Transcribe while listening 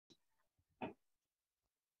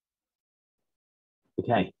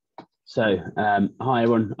Okay, so hi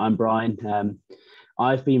everyone, I'm Brian.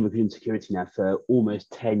 I've been recruiting security now for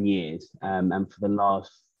almost 10 years, and for the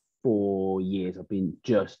last 4 years, I've been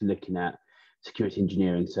just looking at security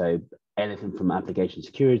engineering. So anything from application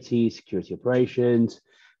security, security operations,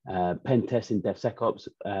 pen testing, DevSecOps,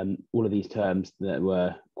 all of these terms that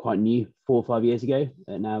were quite new 4 or 5 years ago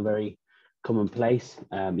are now very commonplace.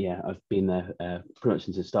 Yeah, I've been there pretty much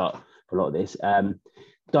since the start for a lot of this.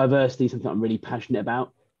 Diversity is something I'm really passionate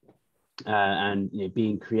about, and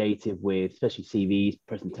being creative with especially CVs,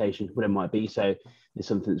 presentations, whatever it might be. So it's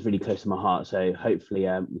something that's really close to my heart. So hopefully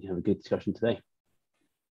we can have a good discussion today.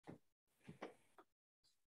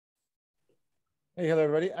 Hey, hello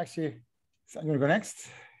everybody. Actually, I'm going to go next.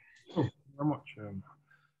 Oh, thank you very much.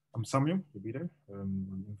 I'm Samuel Ubido.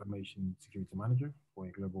 I'm Information Security Manager for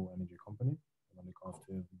a global energy company. I look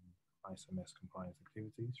after the ISMS compliance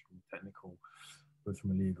activities from technical, both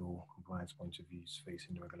from a legal compliance point of view,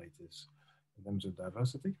 facing the regulators. In terms of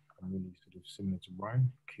diversity, I'm really sort of similar to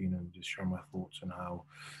Brian, keen on just share my thoughts on how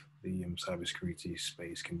the cybersecurity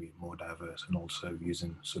space can be more diverse, and also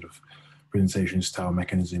using sort of presentation style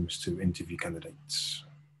mechanisms to interview candidates.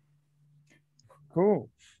 Cool.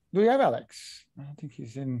 Do we have Alex? I don't think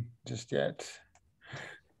he's in just yet.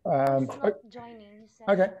 Joining.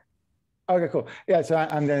 Okay. Okay, cool. Yeah, so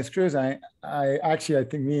I'm Dinis Cruz. I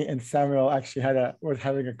think me and Samuel actually was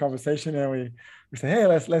having a conversation, and we said, hey,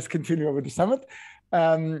 let's continue over the summit.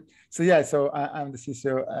 I'm the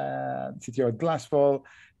CTO at Glassfall,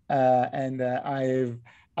 and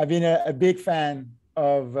I've been a big fan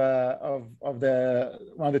of the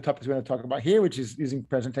one of the topics we're going to talk about here, which is using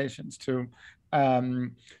presentations to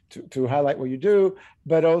highlight what you do,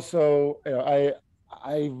 but also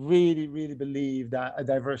I really, really believe that a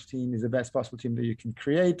diverse team is the best possible team that you can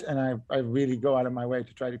create. And I really go out of my way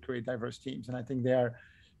to try to create diverse teams. And I think they are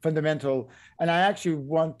fundamental. And I actually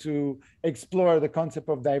want to explore the concept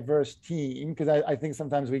of diverse team, because I think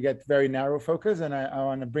sometimes we get very narrow focus. And I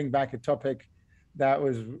want to bring back a topic that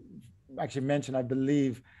was actually mentioned, I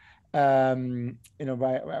believe, by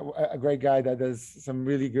a great guy that does some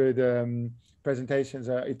really good presentations.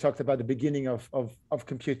 He talked about the beginning of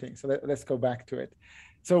computing. So let's go back to it.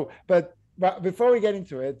 So, but before we get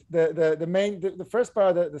into it, the first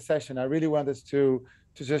part of the session, I really want us to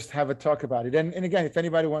just have a talk about it. And again, if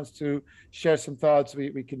anybody wants to share some thoughts,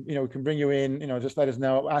 we can bring you in. Just let us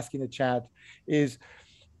know. Ask in the chat.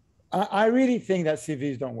 I really think that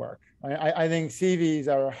CVs don't work. I think CVs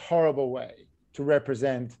are a horrible way to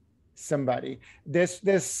represent somebody.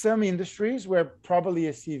 There's some industries where probably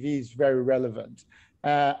a CV is very relevant.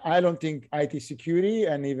 I don't think IT security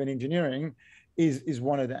and even engineering is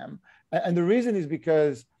one of them. And the reason is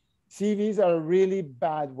because CVs are a really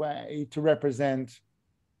bad way to represent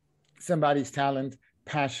somebody's talent,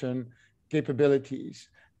 passion, capabilities.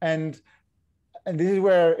 And this is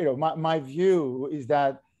where my view is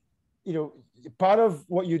that part of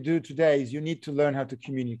what you do today is you need to learn how to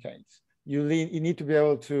communicate. You need to be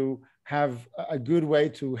able to have a good way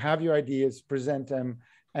to have your ideas, present them,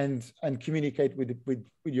 and communicate with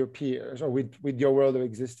your peers or with your world of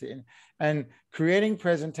existing. And creating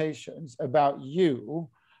presentations about you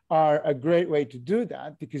are a great way to do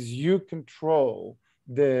that, because you control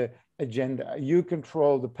the agenda, you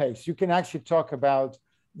control the pace. You can actually talk about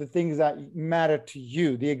the things that matter to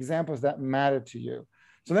you, the examples that matter to you.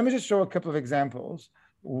 So let me just show a couple of examples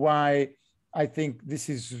why I think this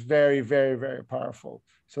is very, very, very powerful.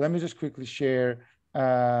 So let me just quickly share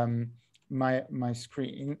my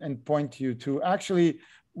screen and point you to actually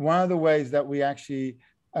one of the ways that we actually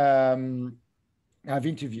have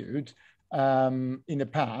interviewed in the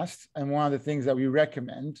past, and one of the things that we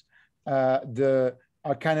recommend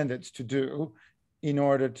our candidates to do in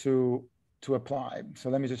order to apply. So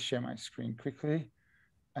let me just share my screen quickly,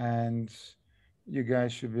 and you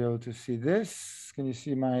guys should be able to see this. Can you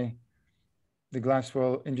see the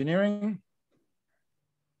Glasswell engineering?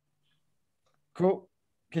 Cool.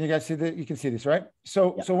 Can you guys see that? You can see this, right?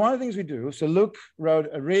 So, yeah. So one of the things we do, so Luke wrote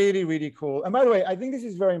a really, really cool, and by the way, I think this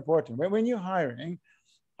is very important. When you're hiring,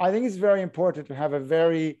 I think it's very important to have a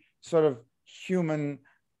very sort of human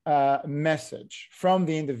message from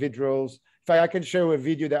the individuals. In fact, I can show a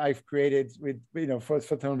video that I've created with, for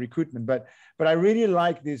talent recruitment, but I really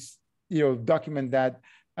like this, document that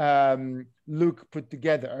Luke put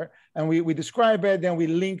together, and we describe it, then we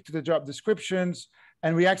link to the job descriptions,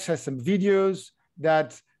 and we actually have some videos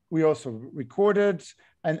that we also recorded,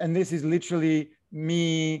 and this is literally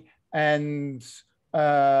me and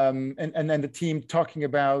the team talking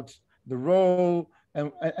about the role,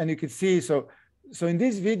 and you can see, so in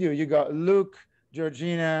this video you got Luke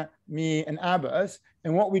Georgina, me, and Abbas.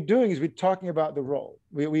 And what we're doing is we're talking about the role.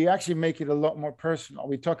 We actually make it a lot more personal.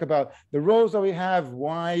 We talk about the roles that we have,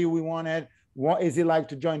 why we want it, what is it like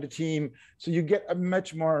to join the team. So you get a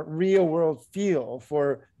much more real world feel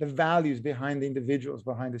for the values behind the individuals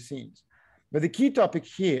behind the scenes. But the key topic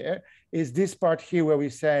here is this part here where we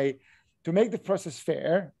say, to make the process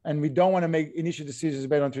fair, and we don't want to make initial decisions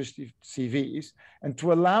based on CVs, and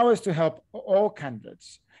to allow us to help all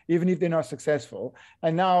candidates, even if they're not successful.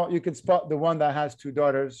 And now you can spot the one that has 2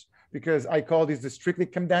 daughters, because I call this the Strictly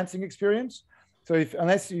Come Dancing experience. So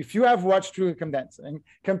if you have watched Strictly Come Dancing,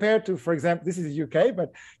 compared to, for example, this is the UK,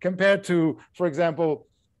 but compared to, for example,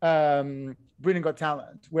 Britain Got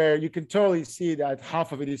Talent, where you can totally see that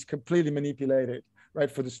half of it is completely manipulated, right,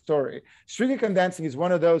 for the story. Strictly Come Dancing is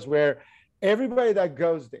one of those where everybody that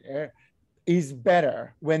goes there is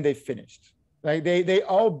better when they finished. Like they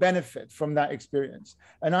all benefit from that experience.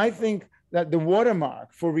 And I think that the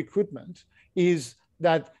watermark for recruitment is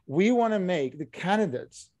that we want to make the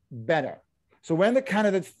candidates better. So when the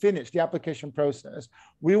candidates finish the application process,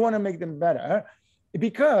 we want to make them better,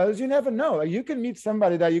 because you never know. Like, you can meet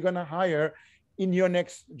somebody that you're going to hire in your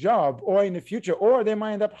next job or in the future, or they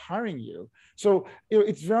might end up hiring you. So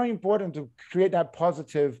it's very important to create that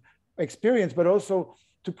positive experience, but also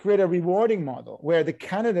to create a rewarding model where the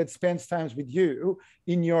candidate spends time with you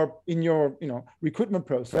in your recruitment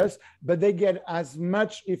process, but they get as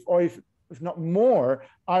much, if not more,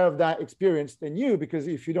 out of that experience than you. Because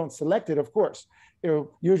if you don't select it, of course,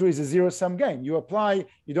 usually it's a zero-sum game. You apply,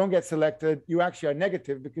 you don't get selected, you actually are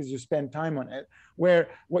negative because you spend time on it. Where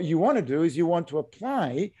what you want to do is you want to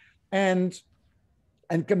apply and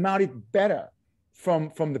come out it better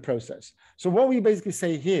from the process. So what we basically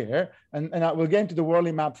say here, and I will get into the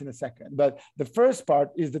Worley maps in a second, but the first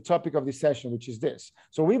part is the topic of this session, which is this.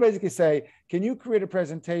 So we basically say, can you create a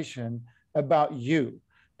presentation about you?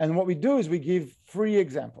 And what we do is we give 3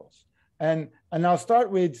 examples. And I'll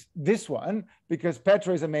start with this one, because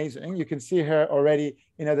Petra is amazing. You can see her already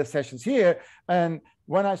in other sessions here. And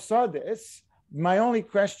when I saw this, my only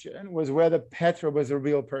question was whether Petra was a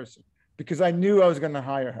real person, because I knew I was going to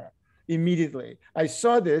hire her immediately. I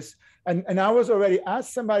saw this, and I was already,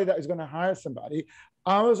 as somebody that is going to hire somebody,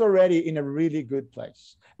 I was already in a really good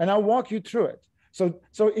place. And I'll walk you through it. So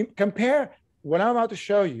compare what I'm about to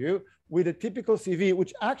show you with a typical CV,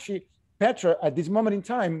 which actually Petra at this moment in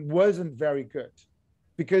time wasn't very good,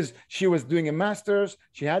 because she was doing a master's,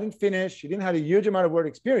 she hadn't finished, she didn't have a huge amount of work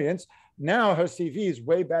experience. Now her CV is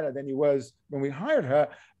way better than it was when we hired her.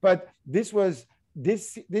 But this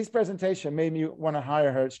presentation made me want to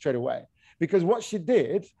hire her straight away, because what she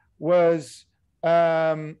did was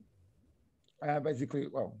basically,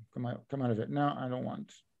 well, come out of it. No, I don't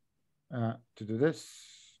want to do this.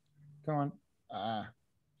 Come on.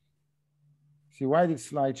 See, why did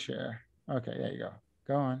Slideshare? Okay, there you go.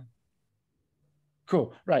 Go on.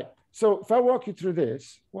 Cool, right. So if I walk you through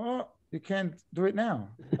this, well, you can't do it now.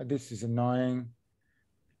 This is annoying.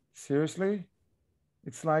 Seriously?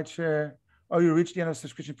 It's Slideshare. Oh, you reached the end of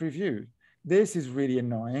subscription preview. This is really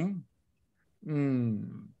annoying.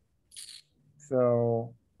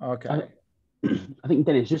 So, okay. I think,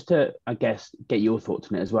 Dinis, just to, I guess, get your thoughts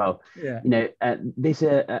on it as well. Yeah. This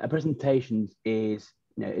a presentation is,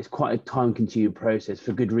 it's quite a time-consuming process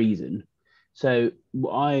for good reason. So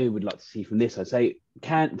what I would like to see from this, I'd say,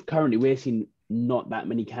 currently we're seeing not that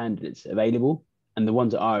many candidates available, and the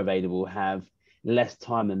ones that are available have less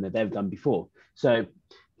time than they've ever done before. So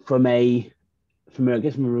from a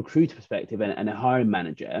recruiter perspective and a hiring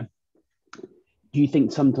manager, do you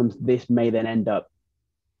think sometimes this may then end up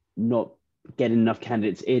not getting enough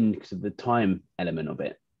candidates in because of the time element of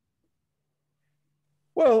it?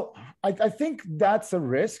 Well, I think that's a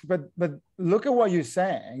risk, but look at what you're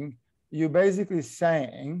saying. You're basically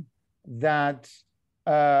saying that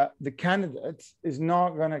the candidate is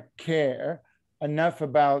not going to care enough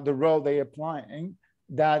about the role they're applying,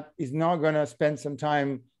 that is not going to spend some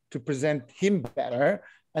time to present him better,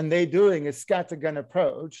 and they're doing a scattergun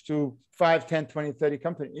approach to 5, 10, 20, 30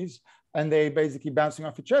 companies, and they basically bouncing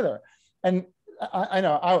off each other. And I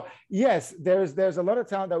know, yes, there's a lot of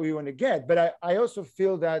talent that we want to get, but I also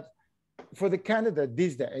feel that for the candidate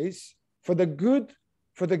these days, for the good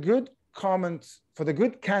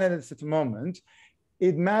candidates at the moment,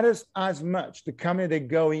 it matters as much the company they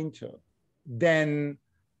go into than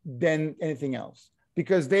anything else,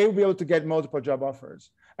 because they will be able to get multiple job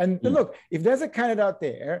offers. And look, if there's a candidate out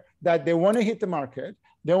there that they want to hit the market,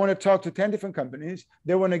 they want to talk to 10 different companies,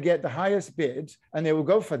 they want to get the highest bids, and they will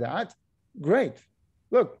go for that, great.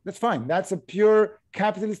 Look, that's fine. That's a pure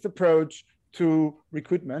capitalist approach to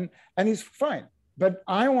recruitment, and it's fine. But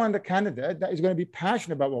I want a candidate that is going to be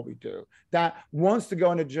passionate about what we do, that wants to go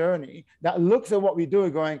on a journey, that looks at what we do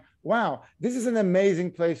going, wow, this is an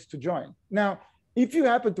amazing place to join. Now, if you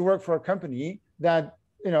happen to work for a company that,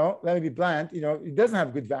 let me be blunt, it doesn't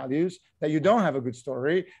have good values, that you don't have a good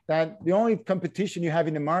story, that the only competition you have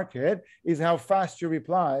in the market is how fast you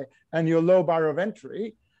reply and your low bar of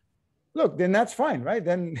entry, look, then that's fine, right?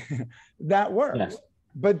 Then that works. Yeah.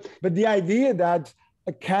 But the idea that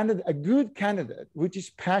a good candidate, which is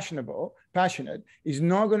passionate, is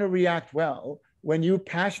not going to react well when you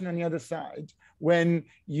passion on the other side, when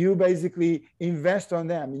you basically invest on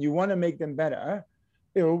them and you want to make them better.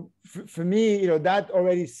 For me, that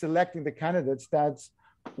already selecting the candidates that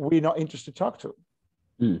we're not interested to talk to.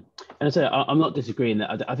 And so I'm not disagreeing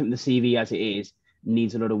that. I think the CV as it is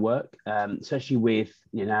needs a lot of work, especially with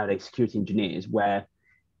nowadays security engineers, where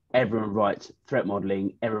everyone writes threat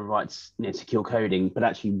modeling, everyone writes secure coding, but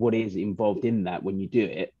actually what is involved in that when you do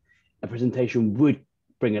it, a presentation would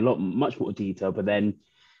bring much more detail, but then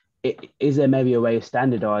is there maybe a way of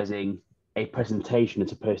standardizing a presentation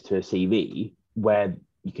as opposed to a CV where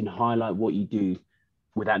you can highlight what you do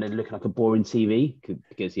without it looking like a boring CV?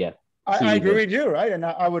 Because I agree with you, right? And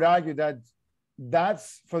I would argue that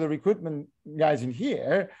that's for the recruitment guys in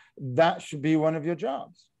here, that should be one of your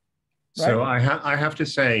jobs. Right? So I have to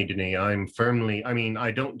say, Dinis,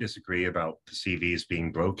 I don't disagree about the CVs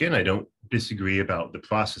being broken. I don't disagree about the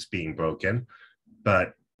process being broken.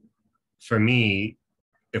 But for me,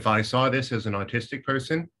 if I saw this as an autistic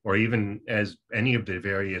person, or even as any of the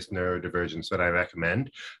various neurodivergents that I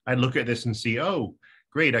recommend, I'd look at this and see, oh,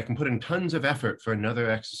 great, I can put in tons of effort for another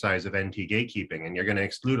exercise of NT gatekeeping, and you're going to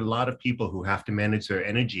exclude a lot of people who have to manage their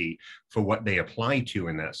energy for what they apply to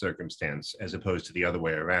in that circumstance, as opposed to the other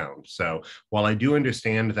way around. So while I do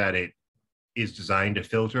understand that it is designed to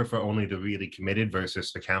filter for only the really committed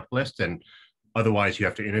versus the capitalist, and otherwise you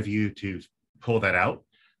have to interview to pull that out,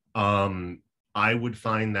 I would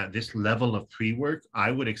find that this level of pre-work, I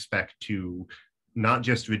would expect to not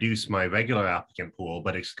just reduce my regular applicant pool,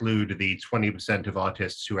 but exclude the 20% of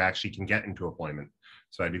autists who actually can get into employment.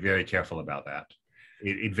 So I'd be very careful about that.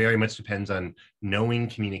 It very much depends on knowing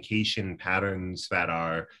communication patterns that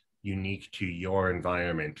are unique to your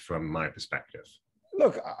environment from my perspective.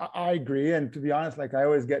 Look, I agree. And to be honest, I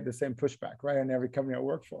always get the same pushback, right? In every company I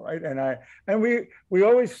work for, right? And we're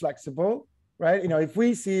always flexible, right? If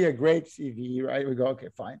we see a great CV, right, we go, okay,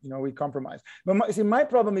 fine, we compromise. But my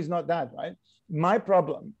problem is not that, right? My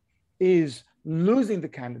problem is losing the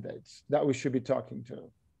candidates that we should be talking to.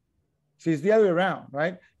 See, it's the other way around,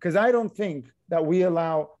 right? Because I don't think that we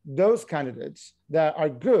allow those candidates that are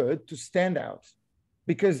good to stand out,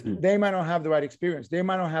 because they might not have the right experience. They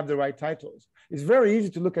might not have the right titles. It's very easy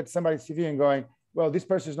to look at somebody's CV and going, well, this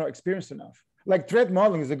person is not experienced enough. Like threat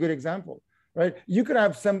modeling is a good example, right? You could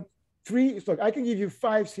have I can give you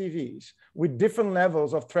 5 CVs with different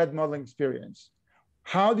levels of threat modeling experience.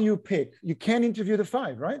 How do you pick? You can't interview the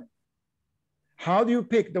 5, right? How do you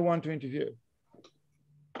pick the one to interview?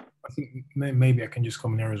 I think maybe I can just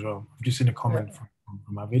come in here as well. I've just seen a comment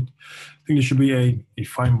from Avid. I think there should be a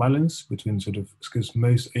fine balance between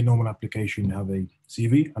because a normal application have a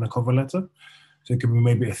CV and a cover letter. So it could be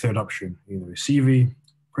maybe a third option, either a CV,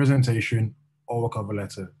 presentation, or a cover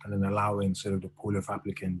letter, and then allowing the pool of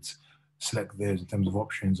applicants select theirs in terms of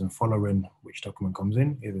options and following which document comes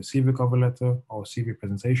in, either CV cover letter or CV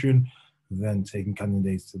presentation, then taking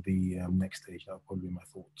candidates to the next stage. That would probably be my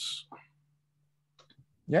thoughts.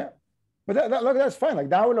 Yeah, but look, that's fine.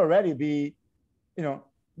 That would already be,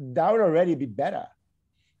 that would already be better.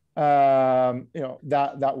 That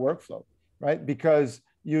workflow, right? Because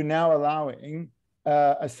you're now allowing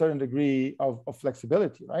a certain degree of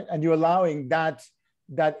flexibility, right? And you're allowing that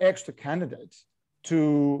extra candidate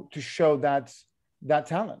to show that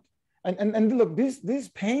talent. And look, this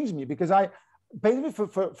pains me because pains me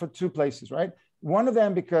for 2 places, right? One of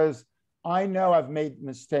them because I know I've made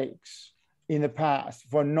mistakes in the past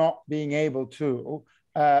for not being able to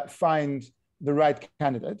find the right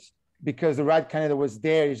candidates, because the right candidate was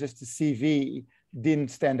there, it's just the CV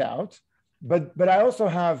didn't stand out. But I also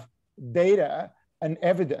have data and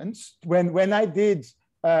evidence when I did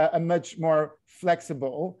a much more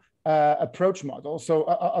flexible approach model. So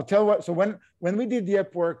I'll tell you what. So when we did the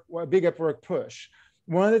big Upwork push,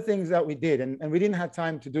 one of the things that we did, and we didn't have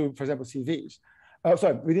time to do, for example, CVs.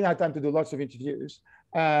 We didn't have time to do lots of interviews.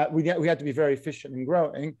 We had to be very efficient in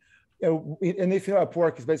growing. And if you know,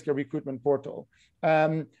 Upwork is basically a recruitment portal.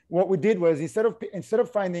 What we did was instead of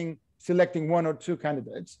selecting 1 or 2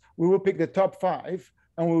 candidates, we will pick the top 5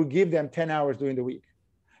 and we will give them 10 hours during the week.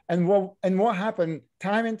 And what happened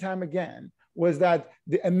time and time again was that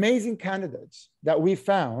the amazing candidates that we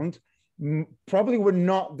found probably were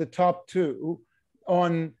not the top two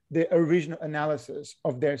on the original analysis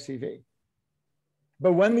of their CV.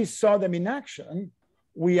 But when we saw them in action,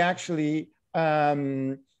 we actually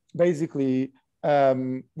we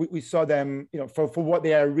saw them, for what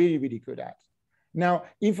they are really, really good at. Now,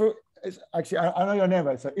 actually, I know your name,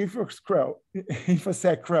 right? So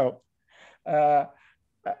InfoSec Crow.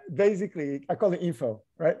 Basically, I call it info,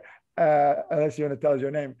 right? Unless you want to tell us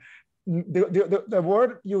your name. The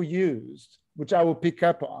word you used, which I will pick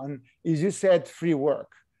up on, is you said free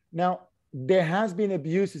work. Now, there has been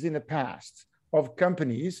abuses in the past of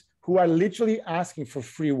companies who are literally asking for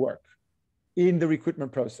free work in the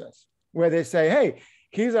recruitment process, where they say, hey,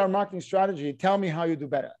 here's our marketing strategy, tell me how you do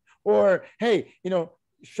better. Or, hey,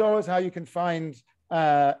 show us how you can find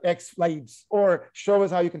X leads, or show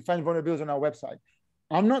us how you can find vulnerabilities on our website.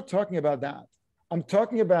 I'm not talking about that. I'm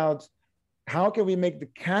talking about how can we make the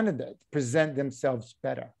candidate present themselves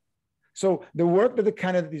better. So the work that the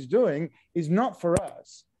candidate is doing is not for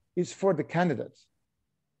us, it's for the candidates.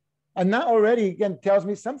 And that already, again, tells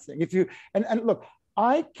me something. And look,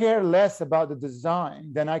 I care less about the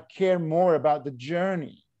design than I care more about the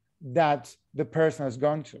journey that the person has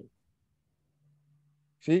gone to.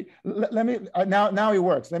 See, let me now it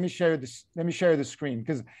works. Let me share this. Let me share the screen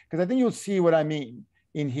because I think you'll see what I mean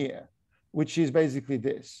in here, which is basically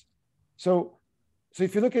this. So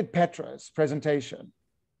if you look at Petra's presentation,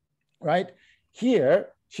 right here,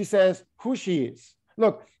 she says who she is.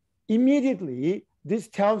 Look, immediately this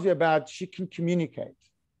tells you about she can communicate.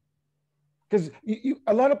 Because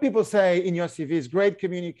a lot of people say in your CV is great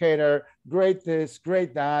communicator, great this,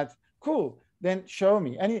 great that. Cool. Then show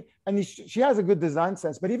me. And she has a good design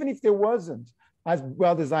sense, but even if there wasn't as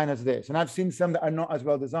well designed as this, and I've seen some that are not as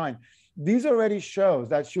well designed, these already shows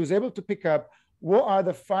that she was able to pick up what are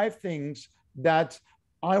the 5 things that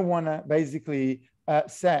I want to basically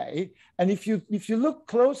say. And if you look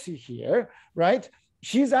closely here, right,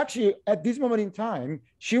 she's actually at this moment in time,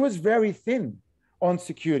 she was very thin on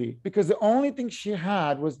security because the only thing she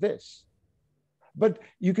had was this. But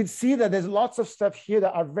you can see that there's lots of stuff here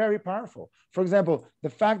that are very powerful. For example, the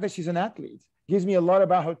fact that she's an athlete gives me a lot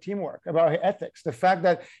about her teamwork, about her ethics. The fact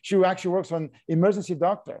that she actually works on emergency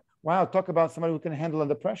doctor. Wow, talk about somebody who can handle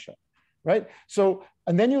under pressure, right? So,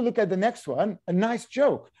 and then you look at the next one, a nice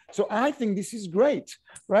joke. So I think this is great,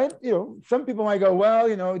 right? Some people might go, well,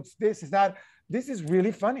 it's this, it's that. This is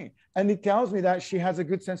really funny. And it tells me that she has a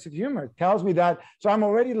good sense of humor. It tells me that, so I'm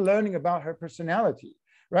already learning about her personality,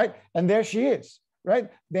 right? And there she is, right?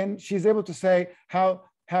 Then she's able to say how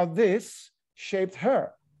this shaped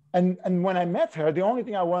her. And when I met her, the only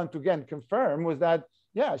thing I wanted to, again, confirm was that,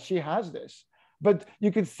 yeah, she has this. But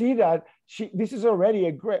you can see that this is already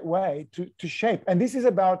a great way to shape. And this is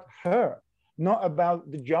about her, not about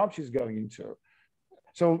the job she's going into.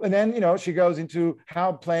 So, and then, she goes into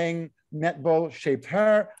how playing netball shaped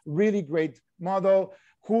her, really great model.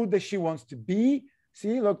 Who does she wants to be?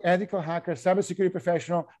 See, look, ethical hacker, cybersecurity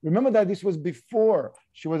professional. Remember that this was before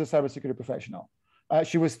she was a cybersecurity professional.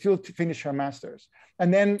 She was still to finish her master's.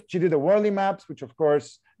 And then she did the worldly maps, which of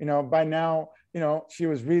course, by now, she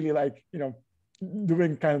was really like,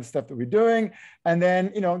 doing kind of stuff that we're doing. And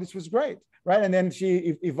then, this was great, right? And then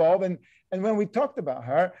she evolved. And when we talked about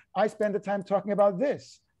her, I spent the time talking about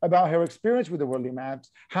this, about her experience with the worldly maps,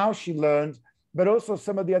 how she learned, but also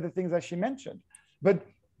some of the other things that she mentioned. But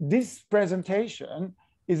this presentation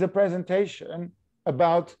is a presentation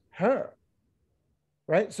about her,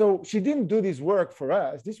 right? So she didn't do this work for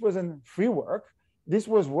us. This wasn't free work. This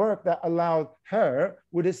was work that allowed her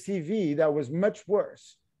with a CV that was much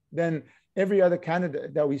worse than every other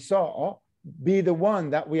candidate that we saw be the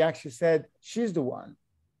one that we actually said, she's the one.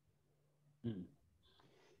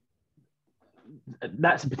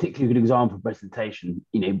 That's a particularly good example of presentation.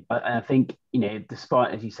 I think,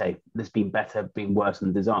 despite, as you say, this being better, being worse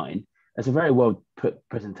than design, it's a very well put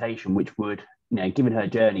presentation, which would, given her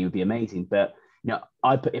journey, would be amazing. But,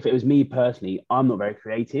 if it was me personally, I'm not very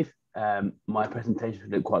creative. My presentation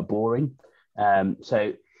would look quite boring.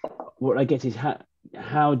 So what I guess is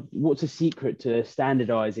what's the secret to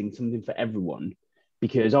standardizing something for everyone?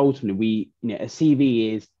 Because ultimately a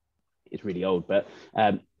CV it's really old, but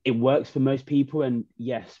it works for most people. And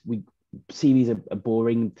yes, CVs are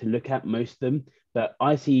boring to look at, most of them, but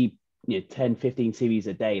I see 10, 15 CVs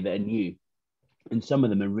a day that are new, and some of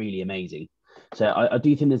them are really amazing. So I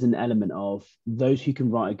do think there's an element of those who can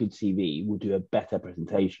write a good CV will do a better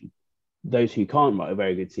presentation. Those who can't write a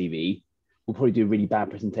very good CV will probably do a really bad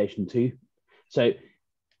presentation too. So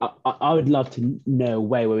I would love to know a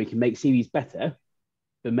way where we can make CVs better,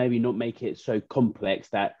 but maybe not make it so complex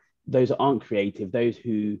that those that aren't creative, those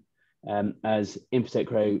who, as Infosec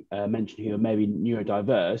Crow mentioned, who are maybe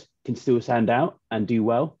neurodiverse, can still stand out and do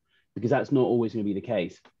well, because that's not always going to be the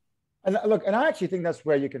case. And look, and I actually think that's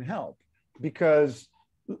where you can help, because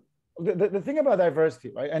the thing about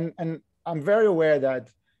diversity, right? And I'm very aware that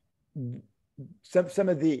some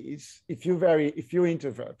of these, if you're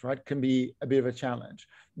introvert, right, can be a bit of a challenge.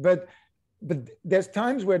 But there's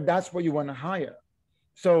times where that's what you want to hire.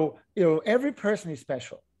 So, every person is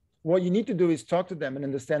special. What you need to do is talk to them and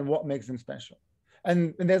understand what makes them special.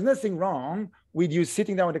 And there's nothing wrong with you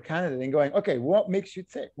sitting down with a candidate and going, okay, what makes you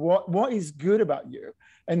tick? What is good about you?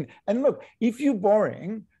 And look, if you're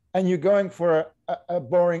boring and you're going for a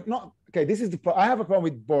boring, I have a problem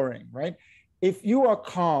with boring, right? If you are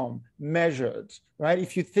calm, measured, right?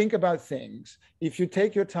 If you think about things, if you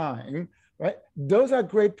take your time, right? Those are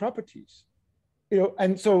great properties,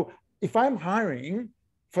 and so if I'm hiring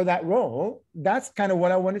for that role, that's kind of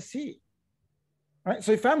what I want to see. Right.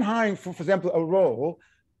 So if I'm hiring for example, a role,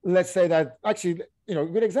 let's say that actually, a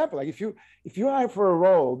good example, like if you hire for a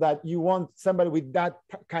role that you want somebody with that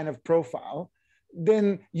kind of profile,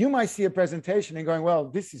 then you might see a presentation and going, well,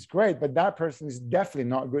 this is great, but that person is definitely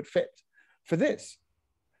not a good fit for this.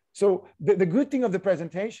 So the good thing of the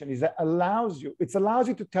presentation is that it allows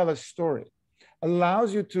you to tell a story,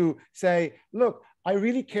 allows you to say, look, I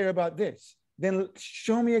really care about this. Then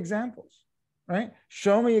show me examples. Right?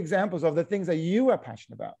 Show me examples of the things that you are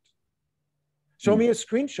passionate about. Show me a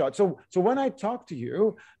screenshot. So when I talk to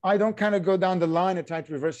you, I don't kind of go down the line and try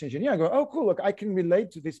to reverse engineer. I go, oh, cool, look, I can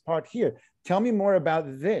relate to this part here. Tell me more about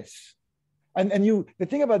this. And the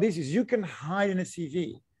thing about this is you can hide in a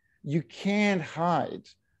CV. You can't hide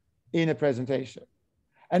in a presentation.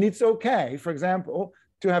 And it's okay, for example,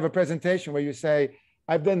 to have a presentation where you say,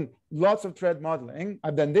 I've done lots of thread modeling.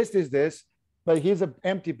 I've done this, but here's an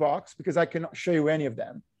empty box because I cannot show you any of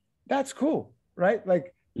them. That's cool, right?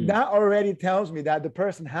 Like that already tells me that the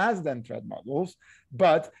person has done thread models,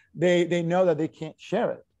 but they know that they can't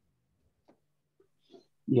share it.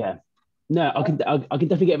 Yeah, no, I can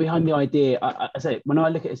definitely get behind the idea. I say when I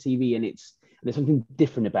look at a CV and there's something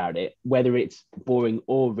different about it, whether it's boring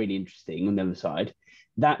or really interesting on the other side,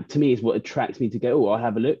 that to me is what attracts me to go, oh, I'll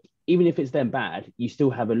have a look. Even if it's then bad, you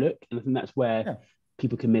still have a look. And I think that's where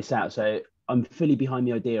people can miss out. So I'm fully behind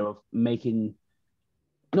the idea of not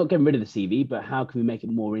getting rid of the CV, but how can we make it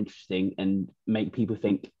more interesting and make people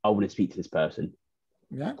think, I want to speak to this person?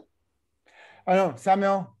 Yeah. I know,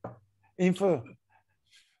 Samuel, info.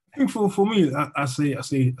 I think for me, I say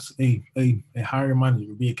a hiring manager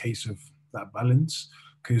would be a case of that balance.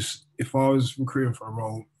 Because if I was recruiting for a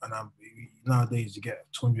role and nowadays you get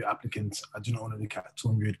 200 applicants, I do not want to look at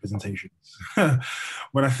 200 presentations.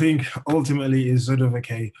 But I think ultimately is sort of,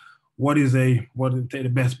 okay, what take the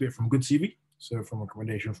best bit from good CV? So from a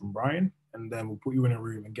recommendation from Brian, and then we'll put you in a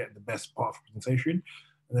room and get the best part of the presentation.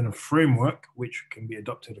 And then a framework which can be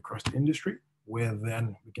adopted across the industry, where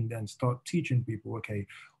then we can then start teaching people, okay,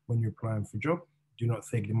 when you're applying for a job, do not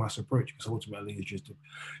take the mass approach, because ultimately it's just a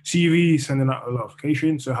CV sending out a lot of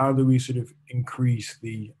application. So how do we sort of increase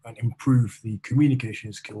and improve the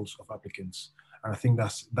communication skills of applicants? And I think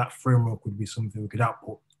that framework would be something we could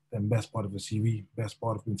output. Then best part of the CV, best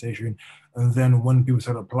part of presentation. And then when people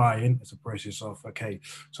start applying, it's a process of, okay,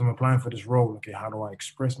 so I'm applying for this role. Okay, how do I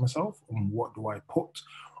express myself and what do I put?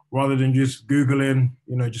 Rather than just Googling,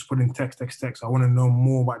 just putting text. I want to know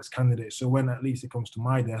more about this candidate. So when at least it comes to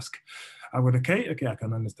my desk, I would, okay, I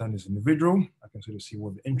can understand this individual. I can sort of see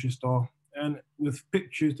what the interests are. And with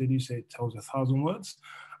pictures, they do say it tells 1,000 words.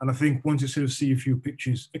 And I think once you sort of see a few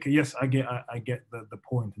pictures, okay, yes, I get the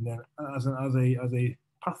point. And then as a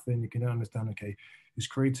path, then you can understand, okay, it's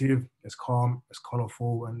creative, it's calm, it's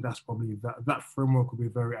colorful, and that's probably that framework would be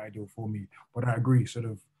very ideal for me. But I agree, sort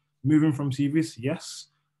of moving from CVs, yes,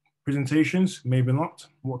 presentations, maybe not.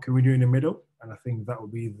 What can we do in the middle? And I think that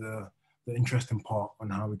would be the interesting part on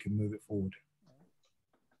how we can move it forward.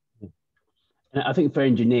 And I think for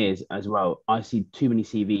engineers as well, I see too many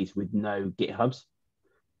CVs with no GitHubs.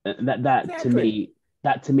 That to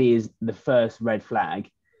me is the first red flag.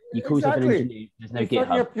 You call yourself an engineer, there's no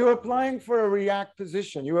GitHub. You're applying for a React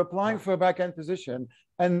position, you're applying for a backend position,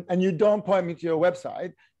 and you don't point me to your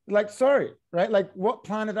website. Like, sorry, right? Like, what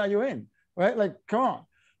planet are you in, right? Like, come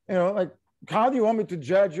on, like, how do you want me to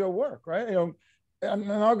judge your work, right? I'm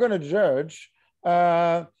not going to judge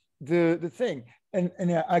the thing. And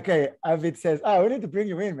yeah, okay, Avid says, oh, we need to bring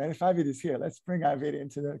you in, man. If Avid is here, let's bring Avid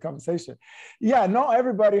into the conversation. Yeah, not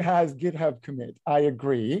everybody has GitHub commit. I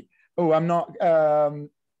agree. Oh, I'm not,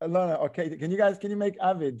 Alona, okay, can you make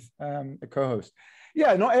Avid a co-host?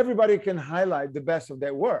 Yeah, not everybody can highlight the best of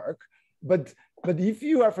their work, but But if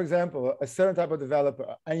you are, for example, a certain type of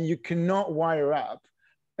developer and you cannot wire up,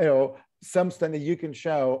 something that you can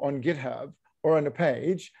show on GitHub or on a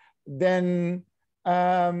page, then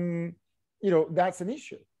that's an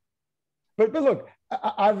issue. But look,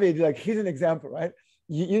 Avid, like, here's an example, right?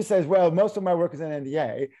 You says, well, most of my work is an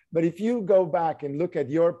NDA, but if you go back and look at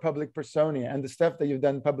your public persona and the stuff that you've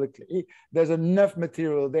done publicly, there's enough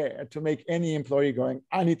material there to make any employee going,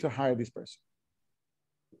 I need to hire this person,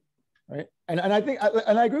 right? And I think,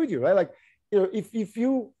 and I agree with you, right? Like, if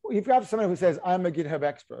you have someone who says, I'm a GitHub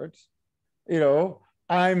expert,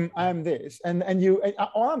 I'm this, and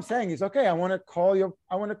all I'm saying is, okay, I want to call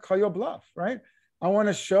your bluff, right? I want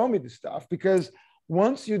to show me the stuff, because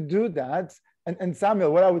once you do that, and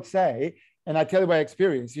Samuel, what I would say, and I tell you by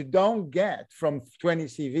experience, you don't get from 20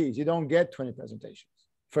 CVs, you don't get 20 presentations.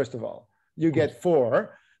 First of all, you get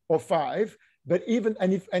 4 or 5, but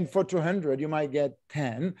and for 200, you might get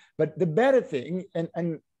 10. But the better thing,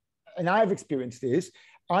 and I've experienced this,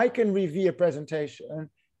 I can review a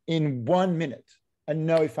presentation in 1 minute and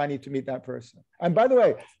know if I need to meet that person. And by the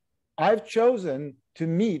way, I've chosen to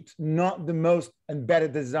meet not the most and better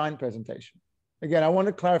design presentation. Again, I want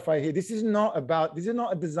to clarify here, this is not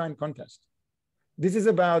a design contest. This is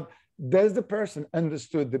about, does the person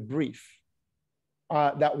understood the brief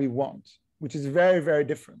that we want, which is very, very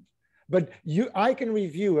different. But I can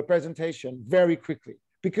review a presentation very quickly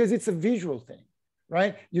because it's a visual thing,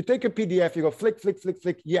 right? You take a PDF, you go flick, flick, flick,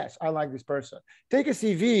 flick. Yes, I like this person. Take a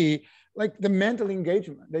CV, like the mental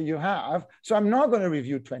engagement that you have. So I'm not going to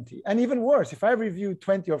review 20. And even worse, if I review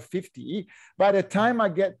 20 or 50, by the time I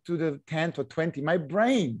get to the 10th or 20, my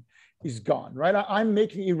brain is gone, right? I'm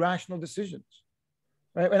making irrational decisions,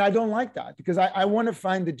 right? And I don't like that, because I want to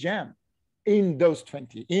find the gem in those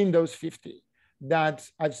 20, in those 50 that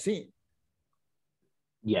I've seen.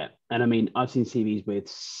 Yeah. And I mean, I've seen CVs with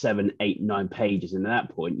 7, 8, 9 pages. And at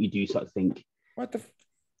that point, you do sort of think, what the?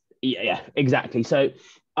 Yeah, exactly. So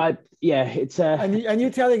it's and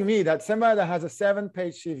you're telling me that somebody that has a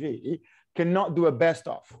 7-page CV cannot do a best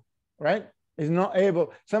of, right? Is not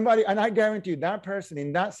able, somebody, and I guarantee you that person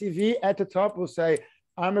in that CV at the top will say,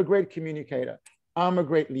 I'm a great communicator, I'm a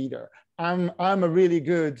great leader, I'm a really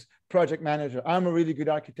good project manager, I'm a really good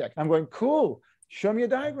architect. I'm going, cool, show me a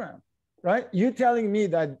diagram, right? You're telling me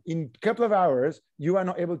that in a couple of hours, you are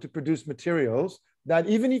not able to produce materials that,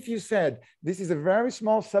 even if you said, this is a very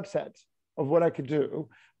small subset of what I could do,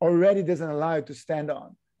 already doesn't allow you to stand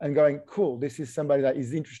on and going, cool, this is somebody that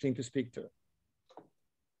is interesting to speak to.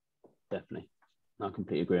 Definitely. I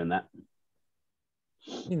completely agree on that.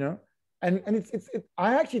 And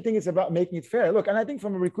I actually think it's about making it fair. Look, and I think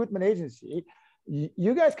from a recruitment agency,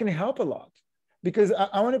 you guys can help a lot, because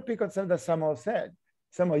I want to pick on something that Samuel said.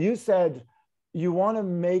 Samuel, you said you want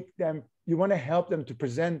to help them to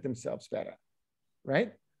present themselves better,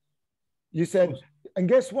 right? You said, and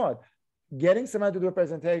guess what? Getting somebody to do a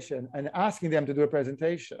presentation and asking them to do a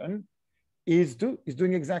presentation is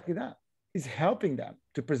doing exactly that. Is helping them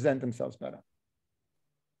to present themselves better.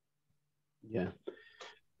 Yeah.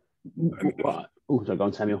 Oh, sorry, go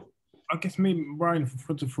on, Samuel. I guess maybe, Brian,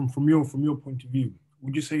 from your point of view,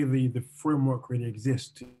 would you say the framework really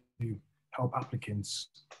exists to help applicants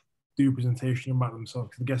do a presentation about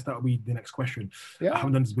themselves? Because I guess that would be the next question. Yeah. I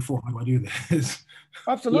haven't done this before. How do I do this?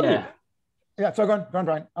 Absolutely. Yeah. So go on,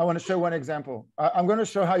 Brian. I want to show one example. I'm going to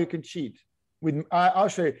show how you can cheat. I'll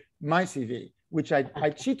show you my CV, which I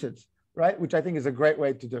cheated, right? Which I think is a great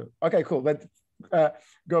way to do. Okay, cool. But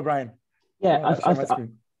go, Brian. Yeah,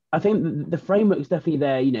 I think the framework is definitely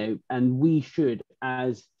there, and we should,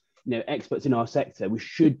 as experts in our sector, we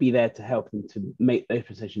should be there to help them to make those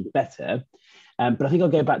presentations better. But I think I'll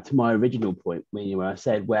go back to my original point where I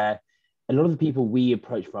said where a lot of the people we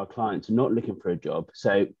approach for our clients are not looking for a job.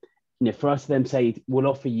 So, for us to then say, we'll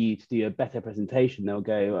offer you to do a better presentation, they'll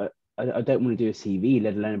go, I don't want to do a CV,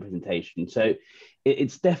 let alone a presentation. So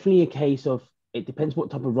it's definitely a case of, it depends what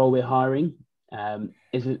type of role we're hiring.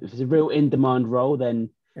 If it's a real in-demand role, then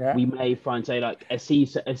we may find, say, like a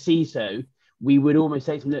CISO, we would almost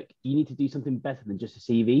say to them, look, you need to do something better than just a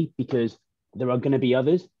CV, because there are going to be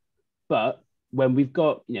others. But when we've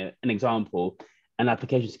got, an example, an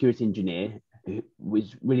application security engineer who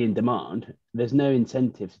was really in demand, there's no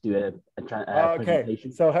incentive to do a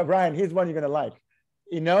presentation. So Brian, here's one you're going to like.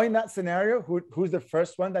 In that scenario, who's the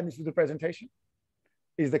first one that needs to do the presentation?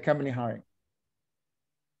 Is the company hiring.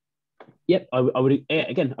 Yep, I would,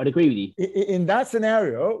 again, I'd agree with you. In that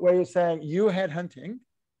scenario where you're saying you headhunting,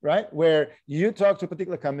 right? Where you talk to a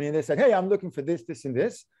particular company and they said, hey, I'm looking for this, this, and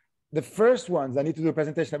this. The first ones that need to do a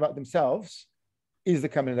presentation about themselves is the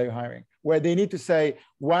company that you're hiring, where they need to say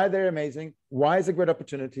why they're amazing, why is a great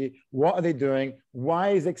opportunity, what are they doing, why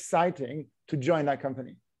is exciting to join that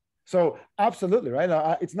company. So absolutely,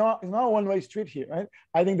 right? It's not a one-way street here, right?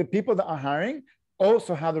 I think the people that are hiring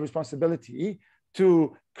also have the responsibility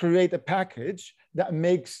to create a package that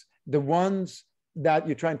makes the ones that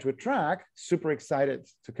you're trying to attract super excited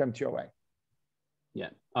to come to your way. Yeah,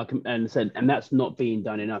 and that's not being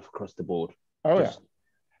done enough across the board. Oh yeah.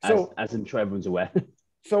 So as I'm sure everyone's aware.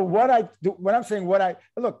 So what I do, when I'm saying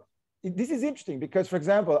look, this is interesting because, for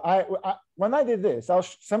example, when I did this,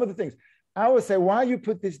 some of the things I would say, why you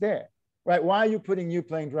put this there, right? Why are you putting you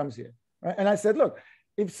playing drums here, right? And I said, look,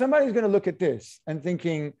 if somebody's going to look at this and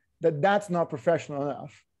thinking that that's not professional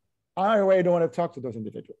enough, I really don't want to talk to those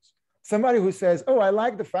individuals. Somebody who says, oh, I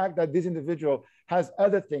like the fact that this individual has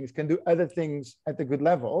other things, can do other things at a good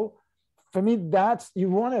level. For me, you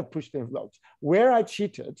want to push the envelopes. Where I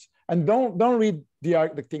cheated, and don't read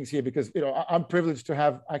the things here because I'm privileged to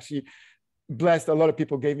have actually blessed a lot of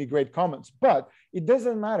people gave me great comments, but it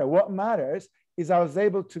doesn't matter. What matters is I was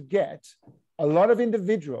able to get a lot of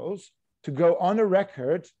individuals to go on a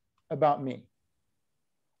record about me.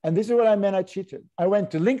 And this is what I meant I cheated. I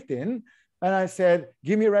went to LinkedIn and I said,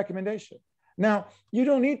 give me a recommendation. Now, you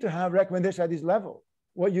don't need to have recommendation at this level.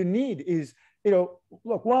 What you need is, look,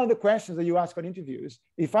 one of the questions that you ask on interviews,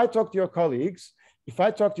 if I talk to your colleagues, if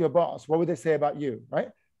I talk to your boss, what would they say about you, right?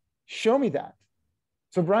 Show me that.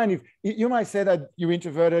 So Brian, if you might say that you're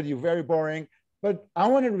introverted, you're very boring, but I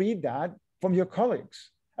want to read that from your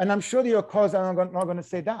colleagues. And I'm sure that your colleagues are not going to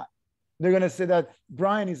say that. They're going to say that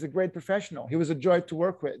Brian is a great professional. He was a joy to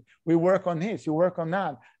work with. We work on this, you work on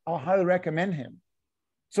that. I'll highly recommend him.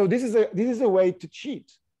 So this is a way to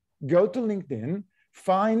cheat. Go to LinkedIn,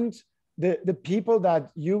 find the people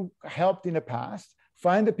that you helped in the past,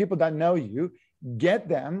 find the people that know you, get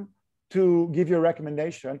them to give you a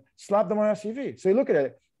recommendation, slap them on your CV. So you look at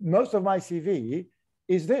it, most of my CV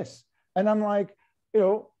is this. And I'm like,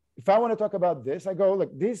 if I want to talk about this, I go,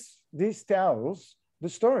 look, this tells the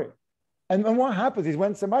story. And what happens is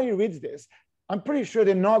when somebody reads this, I'm pretty sure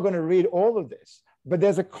they're not going to read all of this, but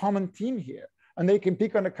there's a common theme here and they can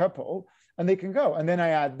pick on a couple and they can go. And then I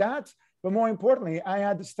add that, but more importantly, I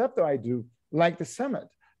add the stuff that I do, like the summit.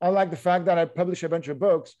 I like the fact that I publish a bunch of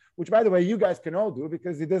books, which by the way, you guys can all do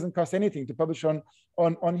because it doesn't cost anything to publish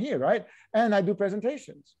on here, right? And I do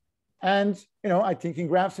presentations. And, I think in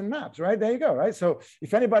graphs and maps, right? There you go, right? So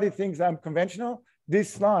if anybody thinks I'm conventional,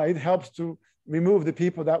 this slide helps to remove the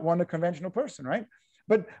people that want a conventional person, right?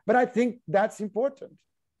 But I think that's important.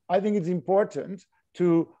 I think it's important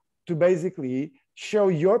to basically show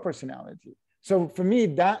your personality. So for me,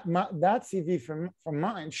 that CV from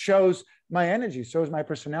mine shows my energy, shows my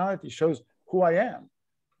personality, shows who I am.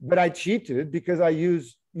 But I cheated because I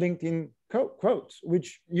use LinkedIn quotes,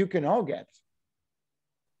 which you can all get.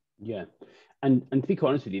 Yeah, and to be quite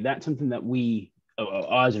honest with you, that's something that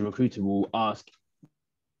I as a recruiter will ask.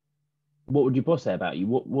 What would your boss say about you?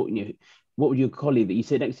 What would your colleague that you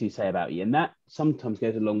sit next to say about you? And that sometimes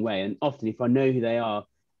goes a long way. And often, if I know who they are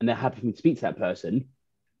and they're happy for me to speak to that person,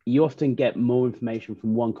 you often get more information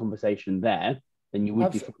from one conversation there than you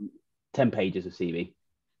would be from 10 pages of CV.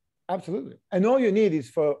 Absolutely. And all you need is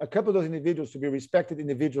for a couple of those individuals to be respected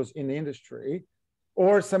individuals in the industry,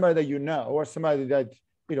 or somebody that or somebody that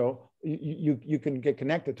you can get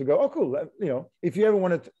connected to go, oh, cool. If you ever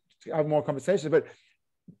wanted to have more conversations,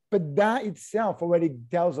 but that itself already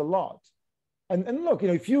tells a lot. And look,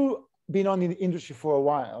 if you've been on in the industry for a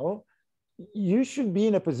while, you should be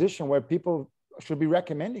in a position where people should be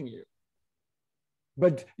recommending you.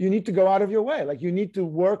 But you need to go out of your way. Like you need to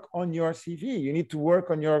work on your CV. You need to work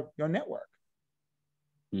on your network.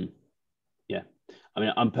 Yeah. I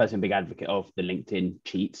mean, I'm personally a big advocate of the LinkedIn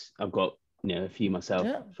cheats. I've got, a few myself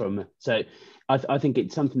so I think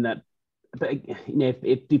it's something that, but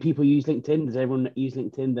if do people use LinkedIn? Does everyone use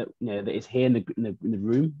LinkedIn that, that is here in the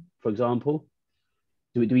room, for example?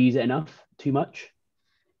 Do we use it enough? Too much?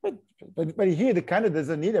 But here the candidate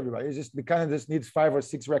doesn't need everybody. It's just the candidate just needs 5 or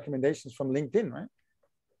 6 recommendations from LinkedIn, right?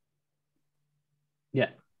 Yeah.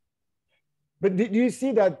 But do you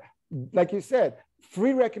see that, like you said,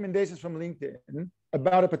 3 recommendations from LinkedIn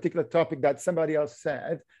about a particular topic that somebody else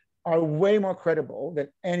said are way more credible than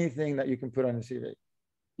anything that you can put on a CV.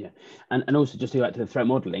 Yeah. And also just to go back to the threat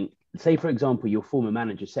modeling, say, for example, your former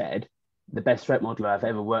manager said, the best threat modeler I've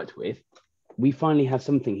ever worked with, we finally have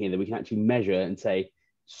something here that we can actually measure and say,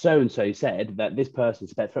 so-and-so said that this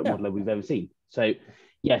person's the best threat modeler we've ever seen. So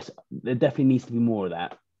yes, there definitely needs to be more of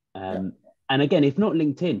that. And again, if not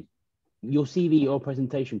LinkedIn, your CV or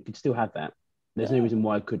presentation could still have that. There's no reason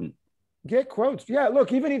why I couldn't. Get quotes. Yeah,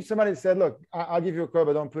 look, even if somebody said, look, I'll give you a quote,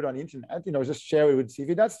 but don't put it on the internet, just share it with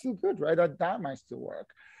CV, that's still good, right? That might still work.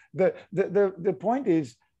 The point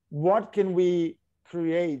is, what can we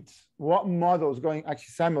create? What models, going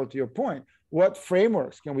actually, Samuel, to your point, what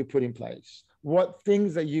frameworks can we put in place? What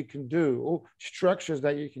things that you can do, structures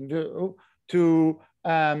that you can do to,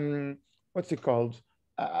 what's it called?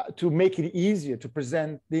 To make it easier to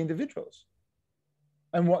present the individuals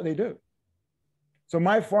and what they do. So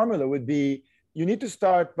my formula would be, you need to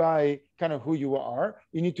start by kind of who you are.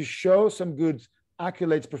 You need to show some good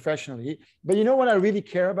accolades professionally. But you know what I really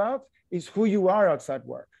care about is who you are outside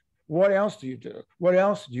work. What else do you do? What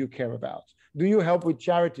else do you care about? Do you help with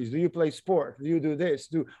charities? Do you play sport? Do you do this?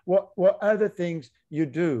 What other things you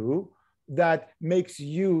do that makes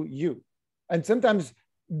you you? And sometimes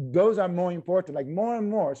those are more important, like more and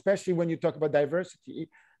more, especially when you talk about diversity,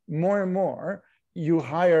 more and more, you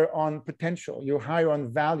hire on potential, you hire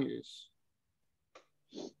on values.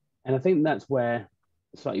 And I think that's where,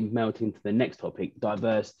 slightly melting to the next topic,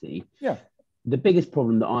 diversity. Yeah. The biggest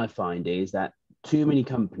problem that I find is that too many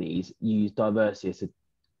companies use diversity as a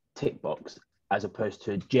tick box as opposed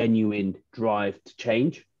to a genuine drive to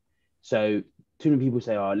change. So too many people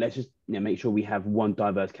say, oh, let's just make sure we have one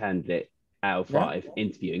diverse candidate out of 5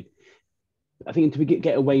 interviewing. I think to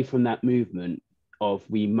get away from that movement of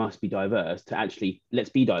we must be diverse to actually let's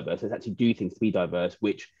be diverse, let's actually do things to be diverse,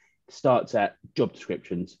 which starts at job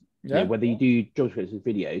descriptions. Whether you do job descriptions,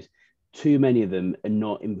 videos, too many of them are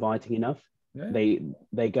not inviting enough.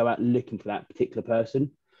 They go out looking for that particular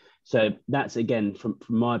person. So that's, again, from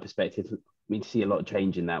my perspective, we see a lot of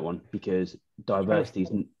change in that one, because diversity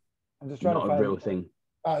is not a real thing.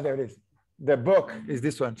 There it is. The book is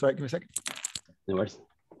this one. Sorry, give me a second. No worries.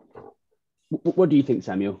 What do you think,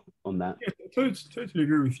 Samuel, on that? Yeah, totally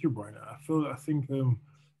agree with you, Brian. I think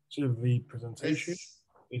sort of the presentation.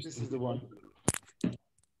 This is the one.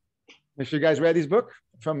 If you guys read this book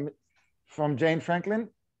from Jane Franklin,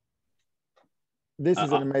 this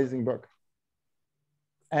is an amazing book.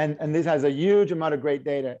 And this has a huge amount of great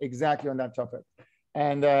data exactly on that topic.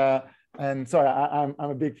 And sorry, I'm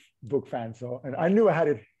a big book fan, so I knew I had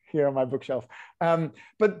it here on my bookshelf.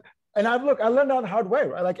 And I learned that the hard way,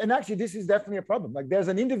 right? And actually, this is definitely a problem. There's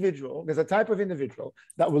a type of individual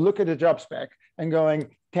that will look at the job spec and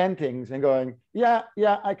going 10 things and going, yeah,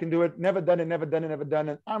 I can do it. Never done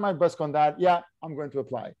it. I might bust on that. Yeah, I'm going to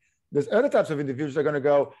apply. There's other types of individuals that are going to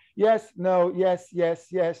go, yes, no, yes,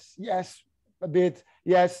 a bit,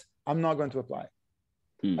 yes, I'm not going to apply.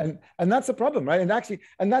 And that's a problem, right?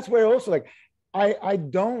 And that's where also I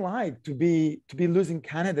don't like to be losing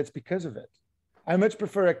candidates because of it. I much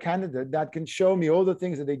prefer a candidate that can show me all the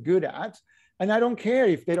things that they're good at. And I don't care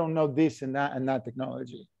if they don't know this and that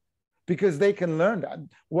technology, because they can learn that.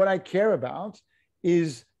 What I care about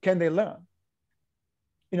is, can they learn?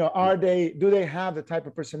 Do they have the type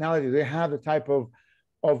of personality? Do they have the type of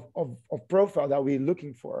profile that we're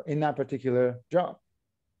looking for in that particular job?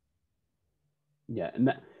 Yeah,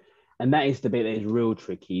 and that is the bit that is real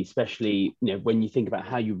tricky, especially when you think about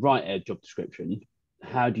how you write a job description.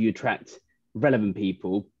 How do you attract relevant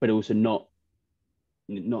people, but also not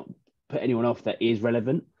put anyone off that is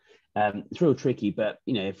relevant? It's real tricky. But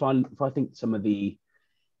if I think some of the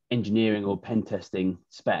engineering or pen testing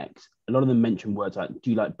specs, a lot of them mention words like, do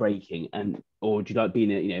you like breaking, or do you like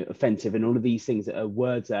being offensive, and all of these things that are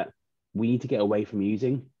words that we need to get away from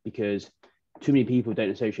using, because too many people don't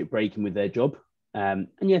associate breaking with their job. And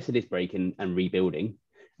yes, it is breaking and rebuilding,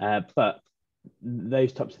 but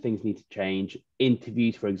those types of things need to change.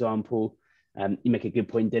 Interviews, for example, you make a good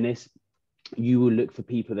point, Dinis. You will look for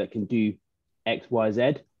people that can do X, Y,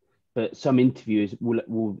 Z, but some interviewers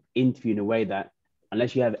will interview in a way that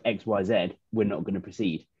unless you have X, Y, Z, we're not going to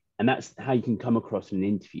proceed. And that's how you can come across in an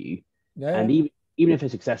interview. Yeah. And even if they're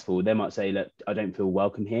successful, they might say, look, I don't feel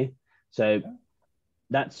welcome here. So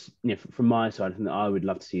that's, from my side, I think that I would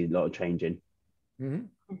love to see a lot of change in.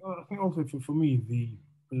 Mm-hmm. I think also for me, the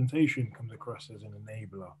presentation comes across as an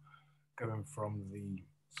enabler, going from the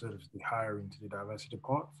sort of the hiring to the diversity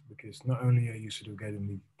part, because not only are you sort of getting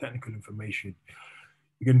the technical information,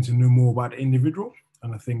 you're getting to know more about the individual.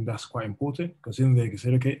 And I think that's quite important, because in there you can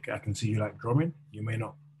say, okay, I can see you like drumming. You may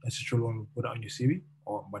not necessarily want to put it on your CV,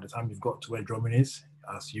 or by the time you've got to where drumming is,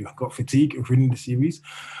 as you've got fatigue of reading the CVs.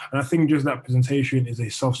 And I think just that presentation is a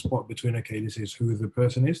soft spot between, okay, this is who the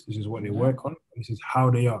person is, this is what they work on, this is how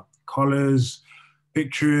they are. Colors,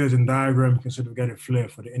 pictures, and diagrams can sort of get a flair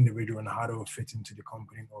for the individual and how they will fit into the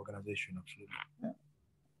company and organization, absolutely.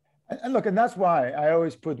 Yeah. And look, and that's why I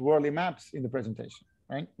always put worldly maps in the presentation,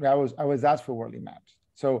 right? I was asked for worldly maps.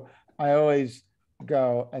 So I always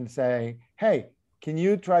go and say, hey, can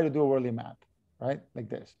you try to do a Worley map, right? Like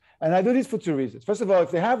this. And I do this for two reasons. First of all,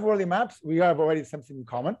 if they have Worley maps, we have already something in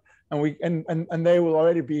common, and they will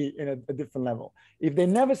already be in a different level. If they've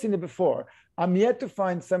never seen it before, I'm yet to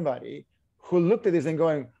find somebody who looked at this and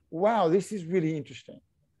going, wow, this is really interesting.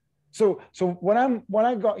 So what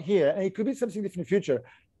I got here, and it could be something different in the future,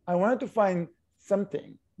 I wanted to find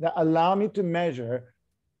something that allow me to measure,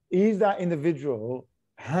 is that individual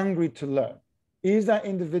hungry to learn? Is that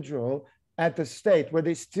individual at the state where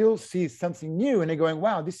they still see something new and they're going,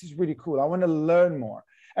 wow, this is really cool. I want to learn more.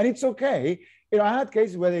 And it's okay. You know, I had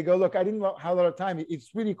cases where they go, look, I didn't have a lot of time.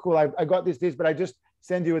 It's really cool. I got this, but I just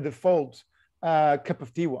send you a default cup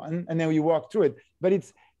of tea one, and then you walk through it. But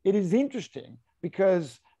it is interesting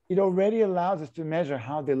because it already allows us to measure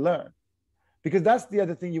how they learn. Because that's the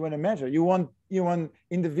other thing you want to measure. You want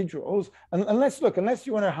individuals, unless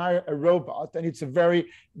you want to hire a robot and it's a very,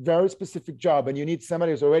 very specific job and you need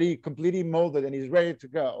somebody who's already completely molded and is ready to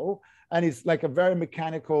go, and it's like a very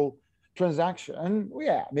mechanical transaction, well,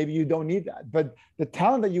 yeah, maybe you don't need that. But the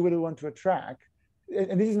talent that you would want to attract,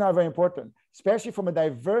 and this is now very important, especially from a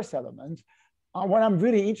diverse element, what I'm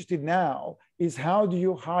really interested now is how do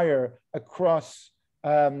you hire across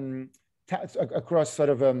sort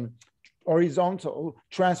of horizontal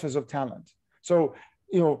transfers of talent. So,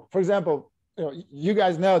 for example, you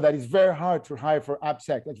guys know that it's very hard to hire for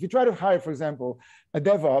AppSec. Like if you try to hire, for example, a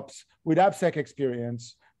DevOps with AppSec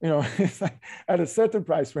experience, it's like at a certain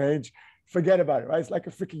price range, forget about it, right? It's like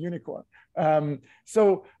a freaking unicorn.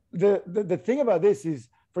 So the thing about this is,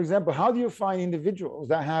 for example, how do you find individuals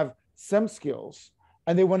that have some skills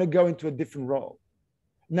and they want to go into a different role?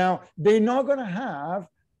 Now, they're not going to have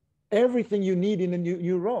everything you need in a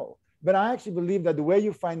new role. But I actually believe that the way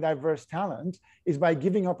you find diverse talent is by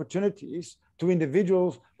giving opportunities to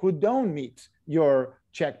individuals who don't meet your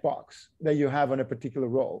checkbox that you have on a particular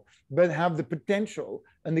role, but have the potential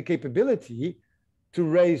and the capability to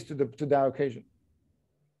raise to that occasion.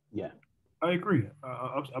 Yeah, I agree.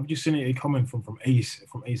 I've just seen a comment from Ace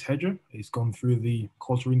Hedger. He's gone through the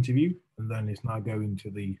culture interview and then he's now going to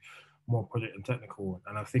the more project and technical.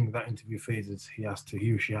 And I think that interview phase is he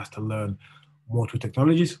or she has to learn more to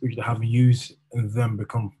technologies which they haven't used and then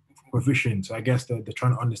become proficient. So I guess they're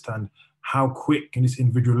trying to understand how quick can this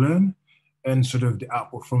individual learn and sort of the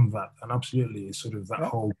output from that. And absolutely, it's sort of that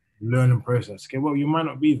whole learning process. Okay, well, you might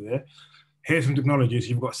not be there. Here's some technologies.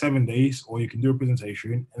 You've got 7 days, or you can do a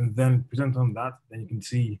presentation and then present on that. Then you can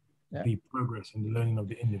see the progress and the learning of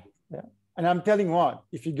the individual. Yeah, and I'm telling you what,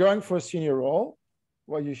 if you're going for a senior role,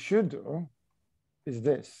 what you should do is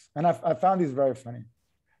this. And I found this very funny.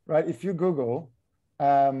 Right, if you Google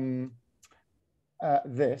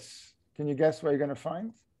this, can you guess what you're going to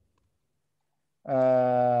find?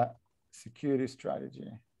 Security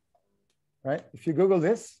strategy, right? If you Google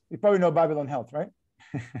this, you probably know Babylon Health, right?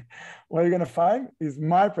 What you're going to find is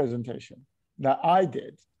my presentation that I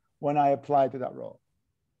did when I applied to that role.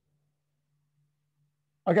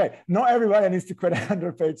 Okay, not everybody needs to create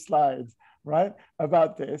 100-page slides, right,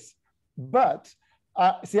 about this. But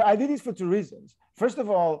see, I did this for two reasons. First of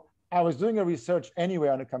all, I was doing a research anyway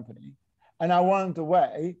on a company, and I wanted a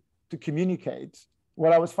way to communicate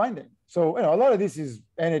what I was finding. So, a lot of this is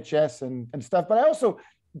NHS and stuff, but I also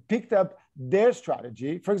picked up their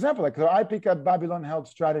strategy. For example, so I picked up Babylon Health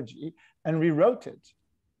strategy and rewrote it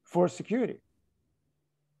for security.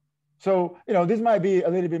 So, this might be a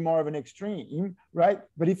little bit more of an extreme, right?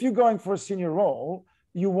 But if you're going for a senior role,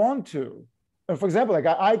 you want to. For example, like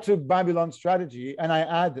I took Babylon strategy and I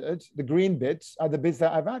added the green bits are the bits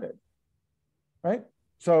that I've added, right?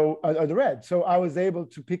 So the red. So I was able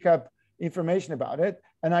to pick up information about it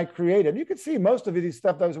and I created, you could see most of it is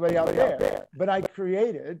stuff that was already out there, but I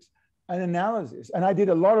created an analysis and I did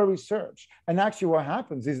a lot of research. And actually what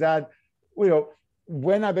happens is that,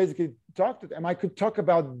 when I basically talked to them, I could talk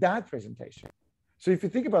about that presentation. So if you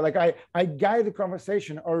think about it, I guided the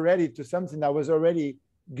conversation already to something that was already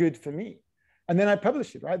good for me. And then I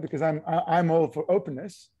publish it, right? Because I'm all for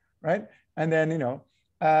openness, right? And then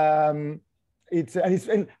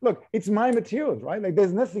it's my materials, right? Like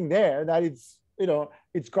there's nothing there that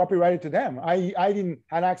it's copyrighted to them. I didn't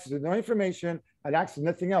have access to no information, had access to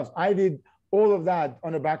nothing else. I did all of that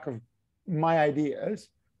on the back of my ideas,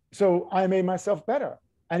 so I made myself better.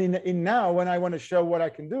 And in now when I want to show what I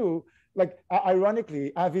can do, like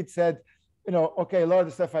ironically, Avid said, okay, a lot of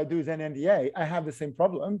the stuff I do is an NDA. I have the same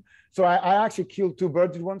problem. So I actually killed 2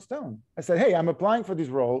 birds with 1 stone. I said, hey, I'm applying for this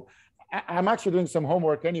role. I'm actually doing some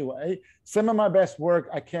homework anyway. Some of my best work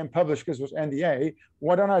I can't publish because it was NDA.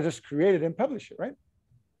 Why don't I just create it and publish it, right?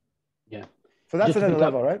 Yeah. So that's another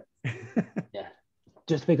level, right? Yeah.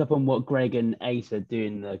 just to pick up on what Greg and Ace are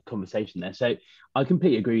doing the conversation there. So I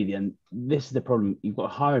completely agree with you. And this is the problem. You've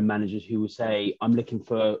got hiring managers who will say, I'm looking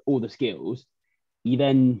for all the skills. You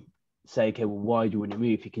then say, okay, well, why do you want to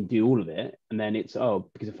move if you can do all of it? And then it's, oh,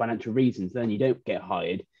 because of financial reasons. Then you don't get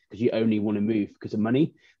hired because you only want to move because of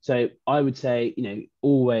money. So I would say, you know,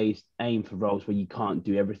 always aim for roles where you can't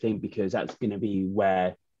do everything, because that's going to be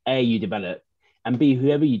where A, you develop, and B,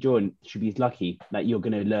 whoever you join should be lucky that you're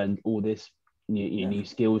going to learn all this new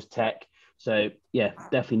skills, tech. So yeah,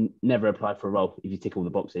 definitely never apply for a role if you tick all the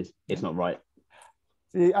boxes. It's not right.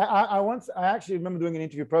 See, I actually remember doing an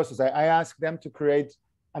interview process. I asked them to create.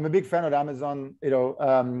 I'm a big fan of Amazon,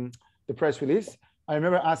 the press release. I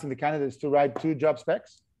remember asking the candidates to write 2 job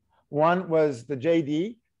specs. One was the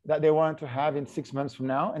JD that they wanted to have in 6 months from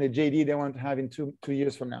now, and a JD they wanted to have in two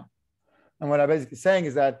years from now. And what I'm basically saying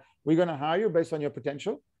is that we're going to hire you based on your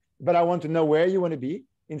potential, but I want to know where you want to be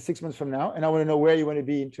in 6 months from now, and I want to know where you want to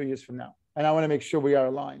be in 2 years from now, and I want to make sure we are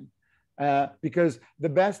aligned. Because the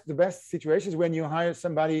best situation is when you hire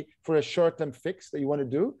somebody for a short-term fix that you want to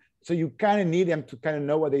do. So you kind of need them to kind of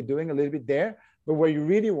know what they're doing a little bit there, but what you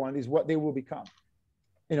really want is what they will become,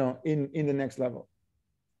 in the next level.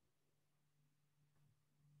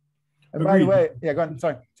 And by the way, yeah, go on.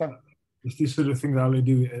 Sorry. It's this sort of thing that I would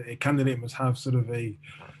do. A candidate must have sort of a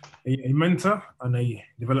mentor and a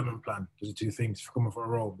development plan. Those are 2 things for coming for a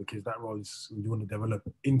role, because that role is, you want to develop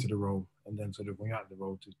into the role and then sort of bring out the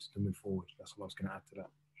role to move forward. That's what I was going to add to that.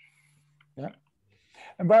 Yeah.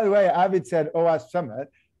 And by the way, Avid said OWASP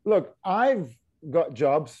Summit. Look, I've got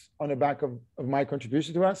jobs on the back of my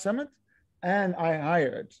contribution to OWASP Summit, and I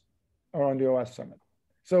hired around the OWASP Summit.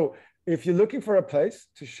 So if you're looking for a place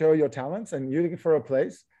to show your talents, and you're looking for a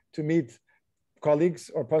place to meet colleagues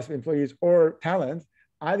or possible employees or talent,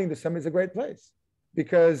 I think the summit is a great place,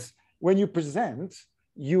 because when you present,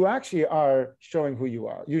 you actually are showing who you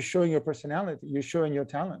are. You're showing your personality. You're showing your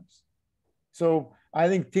talents. So I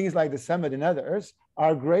think things like the summit and others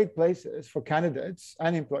are great places for candidates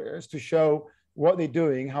and employers to show what they're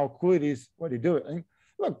doing, how cool it is, what they're doing.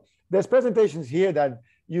 Look, there's presentations here that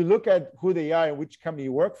you look at who they are and which company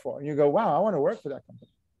you work for, and you go, wow, I want to work for that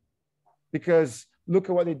company. Because look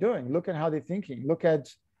at what they're doing. Look at how they're thinking. Look at,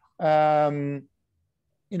 how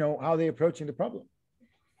they're approaching the problem.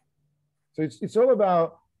 So it's all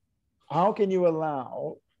about how can you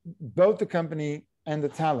allow both the company and the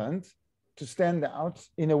talent to stand out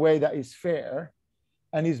in a way that is fair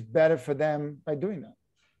and is better for them by doing that.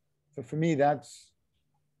 So for me, that's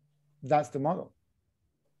the model.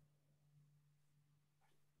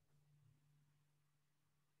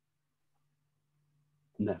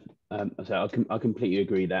 No, so I completely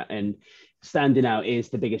agree that, and standing out is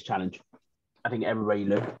the biggest challenge. I think everywhere you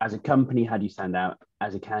look, as a company, how do you stand out?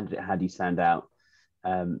 As a candidate, how do you stand out?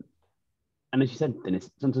 And as you said,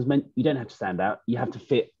 Dinis, sometimes you don't have to stand out. You have to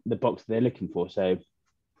fit the box they're looking for. So,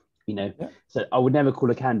 So I would never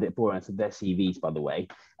call a candidate boring. I said their CVs, by the way.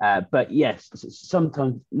 But yes,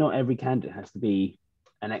 sometimes not every candidate has to be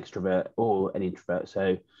an extrovert or an introvert.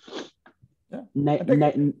 So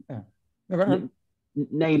nailing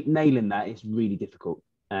that is really difficult.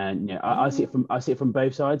 And I see it from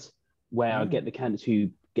both sides, where I get the candidates who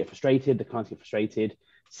get frustrated, the clients get frustrated.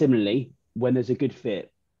 Similarly, when there's a good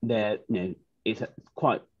fit, it's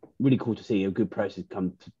quite really cool to see a good process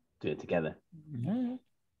come to do it together. Yeah.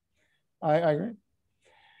 I agree.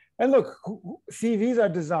 And look, CVs are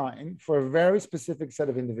designed for a very specific set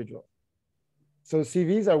of individuals. So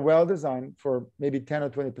CVs are well designed for maybe 10 or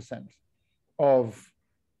 20% of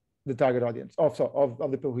the target audience, of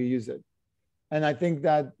the people who use it. And I think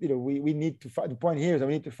that we need to find, the point here is that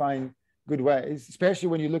we need to find good ways, especially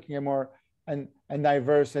when you're looking at more and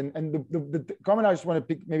diverse. And the comment I just want to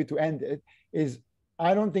pick maybe to end it is,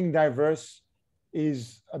 I don't think diverse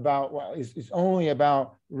is about, is only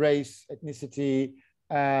about race, ethnicity,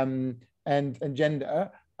 and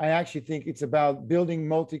gender. I actually think it's about building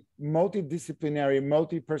multidisciplinary,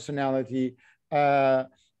 multi-personality,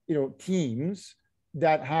 teams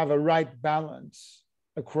that have a right balance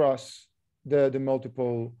across the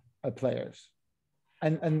multiple players.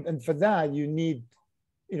 And for that, you need,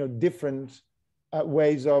 different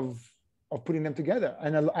ways of putting them together.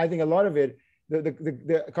 And I think a lot of it,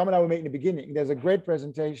 the comment I would make in the beginning, there's a great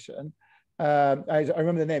presentation. I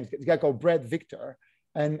remember the name. It's a guy called Brett Victor.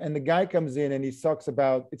 And the guy comes in and he talks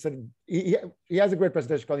about, he has a great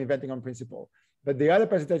presentation called Inventing on Principle. But the other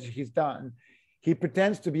presentation he's done, he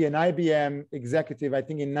pretends to be an IBM executive, I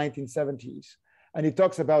think in 1970s. And he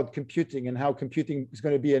talks about computing and how computing is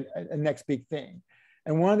going to be a next big thing.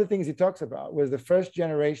 And one of the things he talks about was the first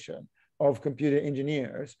generation of computer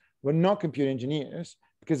engineers were not computer engineers,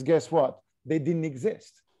 because guess what? they didn't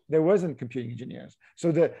exist. There wasn't computing engineers.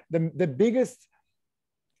 So the biggest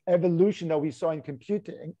evolution that we saw in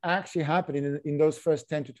computing actually happened in those first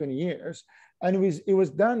 10 to 20 years. And it was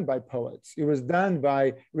done by poets. It was done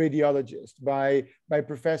by radiologists, by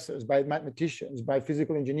professors, by mathematicians, by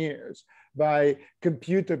physical engineers, by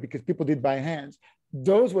computer, because people did by hands.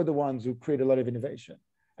 Those were the ones who created a lot of innovation.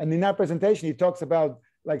 And in that presentation, he talks about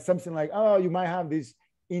like something like, oh, you might have this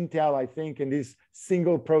Intel, I think, and this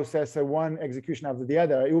single processor, one execution after the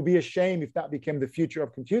other. It would be a shame if that became the future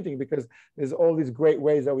of computing, because there's all these great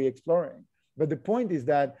ways that we're exploring. But the point is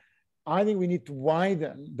that I think we need to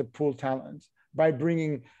widen the pool talent by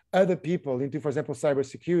bringing other people into, for example,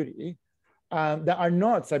 cybersecurity that are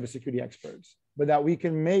not cybersecurity experts, but that we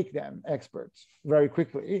can make them experts very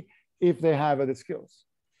quickly if they have other skills.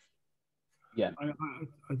 Yeah,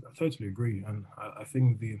 I totally agree, and I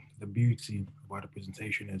think the beauty about the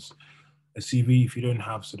presentation is a CV. If you don't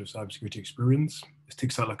have sort of cybersecurity experience, it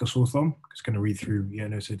sticks out like a sore thumb. It's going to read through, yeah,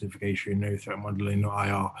 no certification, no threat modeling, no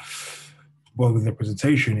IR. But with the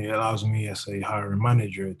presentation, it allows me as a hiring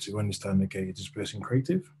manager to understand, okay, is this person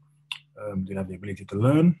creative? Do they have the ability to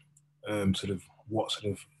learn? Sort of what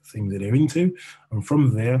sort of things that they're into, and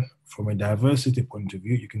from there, from a diversity point of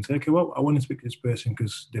view, you can say, okay, well, I want to speak to this person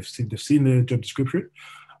because they've seen the job description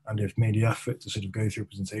and they've made the effort to sort of go through a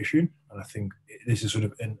presentation. And I think this is sort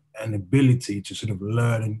of an ability to sort of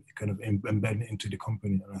learn and kind of embed it into the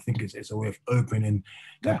company. And I think it's a way of opening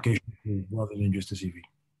the application rather than just a CV.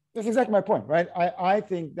 That's exactly my point, right? I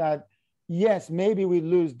think that, yes, maybe we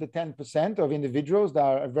lose the 10% of individuals that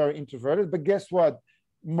are very introverted, but guess what?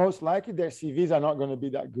 Most likely their CVs are not going to be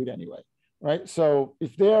that good anyway, right? So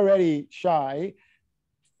if they're already shy,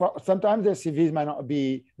 sometimes their CVs might not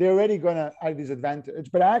be, they're already going to have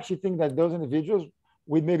disadvantage. But I actually think that those individuals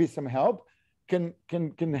with maybe some help can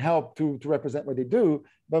help to represent what they do.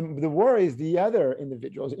 But the worry is the other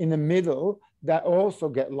individuals in the middle that also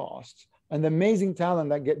get lost. And the amazing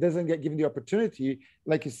talent that doesn't get given the opportunity,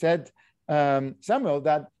 like you said, Samuel,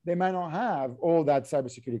 that they might not have all that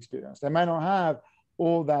cybersecurity experience. They might not have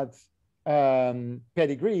all that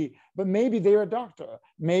pedigree, but maybe they're a doctor.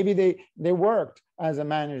 Maybe they worked as a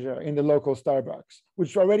manager in the local Starbucks,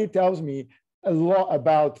 which already tells me a lot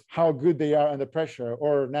about how good they are under pressure,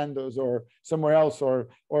 or Nando's or somewhere else, or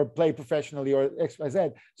play professionally, or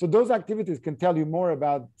XYZ. So those activities can tell you more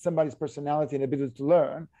about somebody's personality and ability to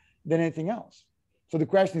learn than anything else. So the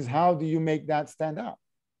question is, how do you make that stand out?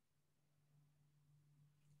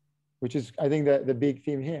 Which is, I think, the big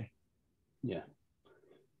theme here. Yeah.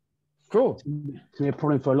 Cool. It's going to be a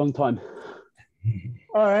problem for a long time.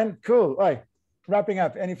 All right, cool. All right, wrapping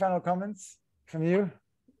up. Any final comments from you,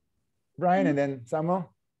 Brian, and then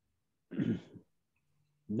Samuel?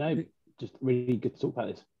 No, just really good to talk about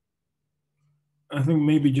this. I think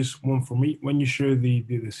maybe just one for me. When you show the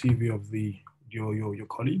CV of your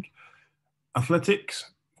colleague,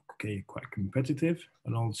 athletics, okay, quite competitive,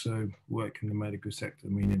 and also work in the medical sector,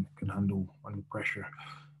 meaning can handle under pressure.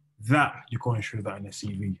 That you can't show that in a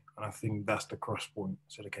CV, and I think that's the cross point.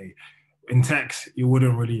 So, okay, in text you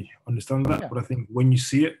wouldn't really understand that, but I think when you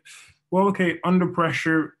see it, well, okay, under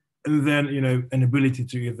pressure, and then an ability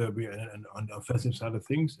to either be on the offensive side of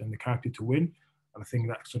things and the character to win, and I think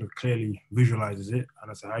that sort of clearly visualizes it.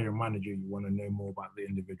 And as a hiring manager, you want to know more about the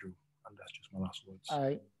individual, and that's just my last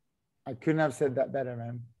words. I couldn't have said that better,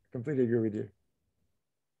 man. Completely agree with you.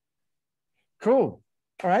 Cool.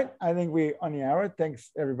 All right, I think we're on the hour.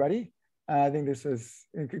 Thanks, everybody. I think this was,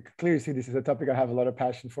 you can clearly see this is a topic I have a lot of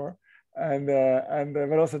passion for.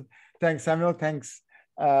 But also thanks, Samuel. Thanks,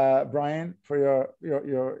 Brian, for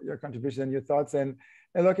your contribution and your thoughts. And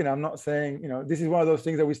look, I'm not saying, this is one of those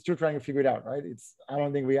things that we're still trying to figure it out, right? I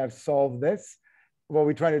don't think we have solved this. What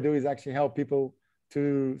we're trying to do is actually help people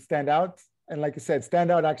to stand out. And like I said,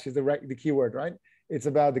 stand out actually is the key word, right? It's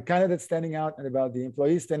about the candidate standing out and about the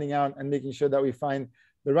employees standing out and making sure that we find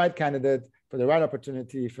the right candidate for the right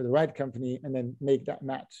opportunity, for the right company, and then make that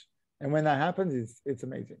match. And when that happens, it's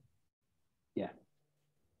amazing. Yeah,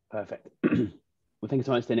 perfect. Well, thank you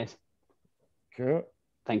so much, Dinis. Cool.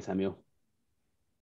 Thanks, Samuel.